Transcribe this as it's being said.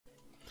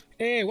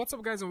Hey, what's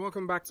up guys, and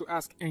welcome back to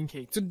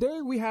askNK. Today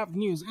we have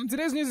news, and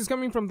today's news is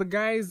coming from the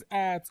guys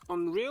at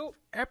Unreal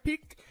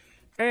Epic,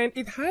 and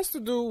it has to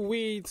do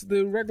with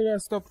the regular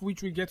stuff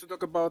which we get to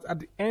talk about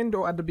at the end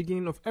or at the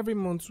beginning of every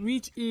month,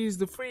 which is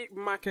the free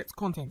market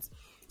content.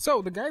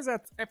 So the guys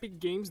at Epic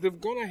Games, they've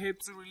gone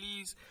ahead to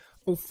release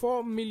a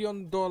 $4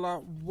 million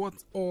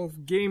worth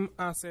of game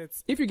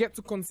assets, if you get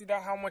to consider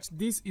how much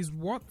this is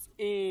worth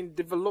in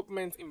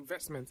development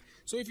investment.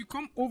 So if you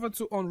come over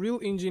to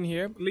Unreal Engine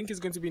here, link is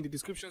going to be in the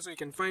description so you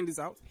can find this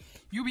out,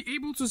 you'll be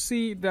able to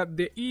see that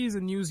there is a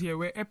news here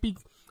where Epic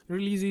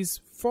releases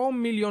 $4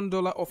 million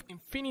of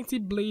Infinity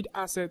Blade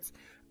assets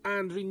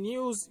and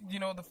renews,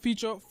 the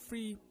feature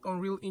free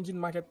Unreal Engine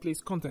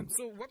marketplace content.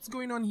 So what's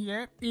going on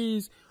here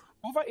is,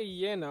 over a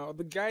year now,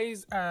 the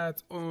guys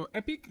at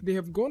Epic, they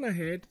have gone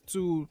ahead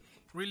to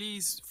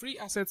release free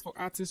assets for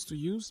artists to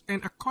use,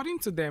 and according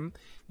to them,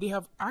 they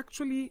have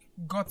actually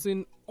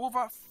gotten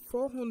over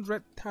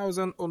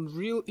 400,000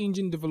 Unreal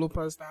Engine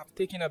developers that have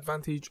taken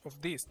advantage of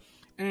this,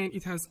 and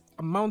it has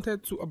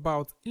amounted to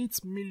about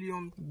 8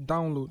 million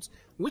downloads,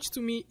 which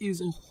to me is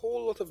a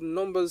whole lot of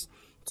numbers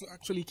to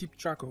actually keep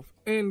track of.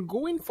 And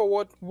going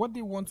forward, what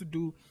they want to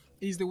do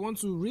is they want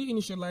to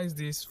reinitialize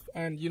this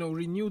and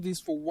renew this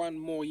for one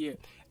more year.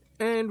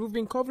 And we've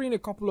been covering a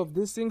couple of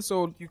these things,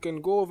 so you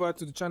can go over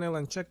to the channel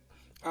and check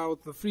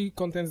out the free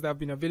contents that have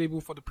been available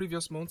for the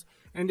previous months,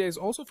 and there's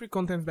also free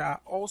contents that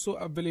are also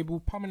available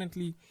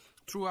permanently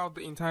throughout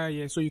the entire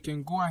year, so you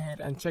can go ahead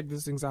and check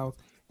these things out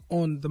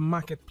on the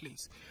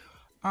marketplace.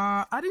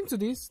 Adding to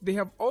this, they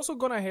have also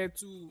gone ahead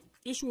to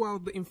issue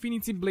out the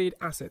Infinity Blade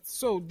assets.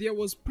 So there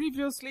was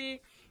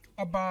previously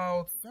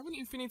about 7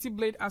 Infinity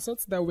Blade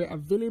assets that were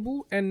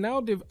available, and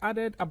now they've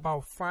added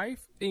about 5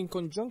 in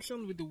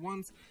conjunction with the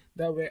ones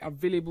that were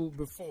available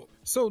before.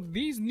 So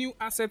these new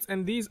assets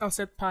and these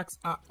asset packs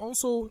are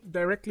also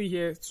directly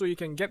here, so you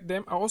can get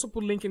them. I'll also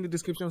put a link in the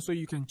description so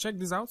you can check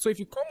this out. So if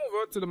you come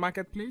over to the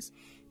marketplace,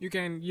 you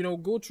can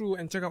go through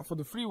and check out for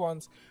the free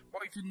ones.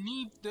 But if you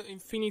need the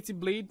Infinity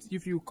Blade,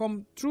 if you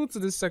come through to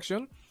this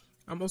section,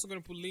 I'm also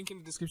going to put a link in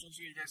the description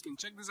so you guys can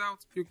check this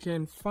out. You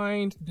can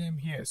find them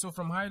here. So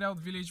from hideout,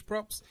 village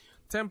props,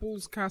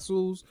 temples,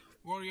 castles,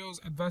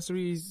 warriors,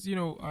 adversaries,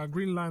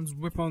 greenlands,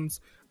 weapons,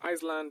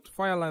 Iceland,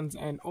 firelands,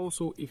 and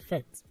also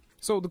effects.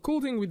 So the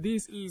cool thing with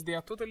these is they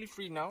are totally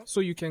free now, so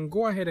you can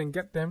go ahead and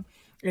get them.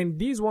 And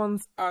these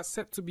ones are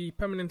set to be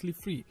permanently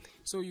free,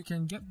 so you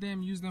can get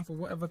them, use them for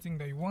whatever thing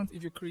that you want.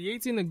 If you're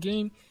creating a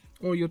game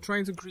or you're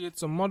trying to create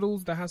some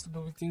models that has to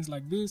do with things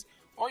like this,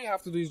 all you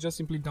have to do is just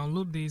simply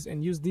download these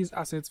and use these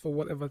assets for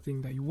whatever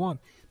thing that you want.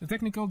 The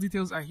technical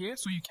details are here,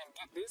 so you can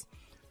get this.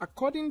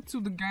 According to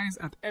the guys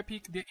at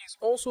Epic, there is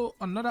also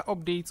another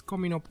update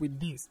coming up with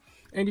this,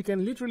 and you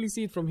can literally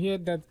see it from here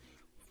that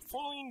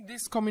following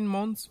this coming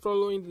month,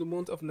 following the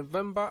month of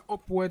November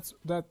upwards,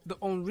 that the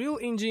Unreal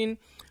Engine,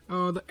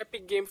 the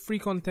Epic Game free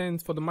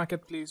content for the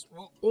marketplace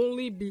will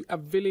only be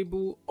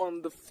available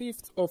on the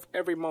 5th of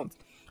every month.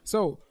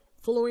 So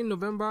following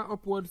November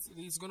upwards,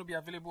 it's going to be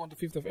available on the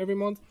 5th of every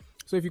month.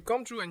 So if you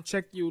come through and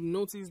check, you'll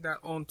notice that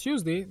on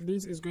Tuesday,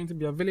 this is going to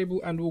be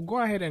available, and we'll go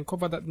ahead and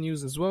cover that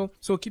news as well.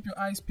 So keep your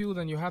eyes peeled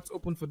and your hearts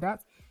open for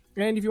that.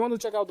 And if you want to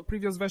check out the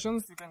previous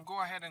versions, you can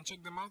go ahead and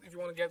check them out. If you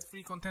want to get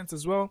free content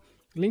as well,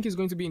 link is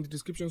going to be in the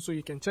description so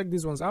you can check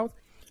these ones out.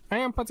 I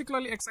am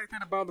particularly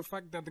excited about the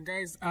fact that the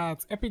guys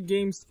at Epic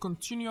Games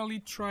continually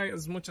try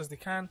as much as they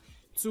can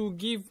to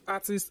give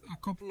artists a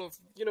couple of,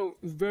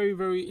 very,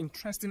 very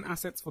interesting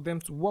assets for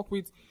them to work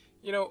with.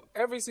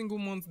 Every single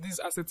month these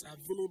assets are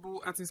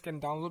available. Artists can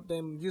download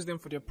them, use them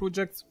for their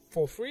projects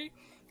for free.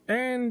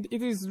 And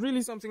it is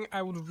really something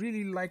I would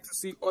really like to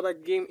see other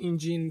game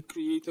engine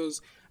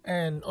creators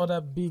and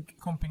other big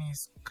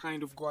companies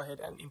kind of go ahead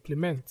and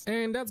implement.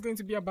 And that's going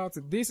to be about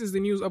it. This is the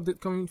news update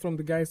coming from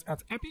the guys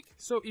at Epic.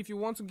 So if you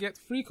want to get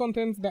free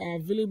content that are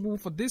available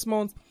for this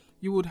month,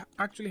 you would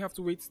actually have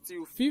to wait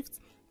till 5th.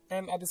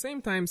 And at the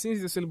same time, since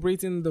you're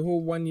celebrating the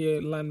whole 1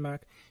 year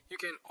landmark, you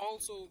can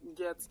also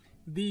get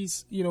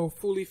these,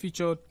 fully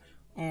featured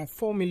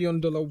 $4 million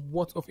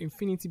worth of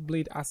Infinity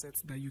Blade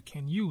assets that you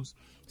can use.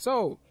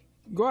 So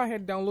go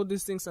ahead, download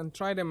these things and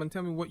try them, and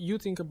tell me what you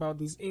think about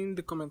this in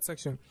the comment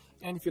section.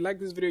 And if you like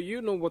this video,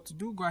 you know what to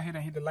do. Go ahead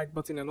and hit the like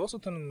button and also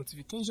turn on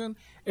notification.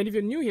 And if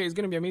you're new here, it's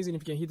going to be amazing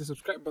if you can hit the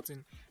subscribe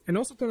button and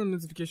also turn on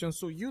notifications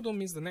so you don't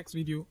miss the next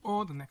video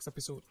or the next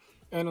episode.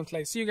 And until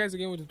I see you guys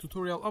again with a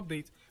tutorial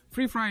update,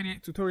 Free Friday,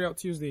 Tutorial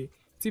Tuesday,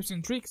 tips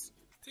and tricks,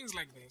 things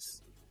like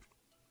this.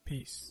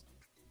 Peace.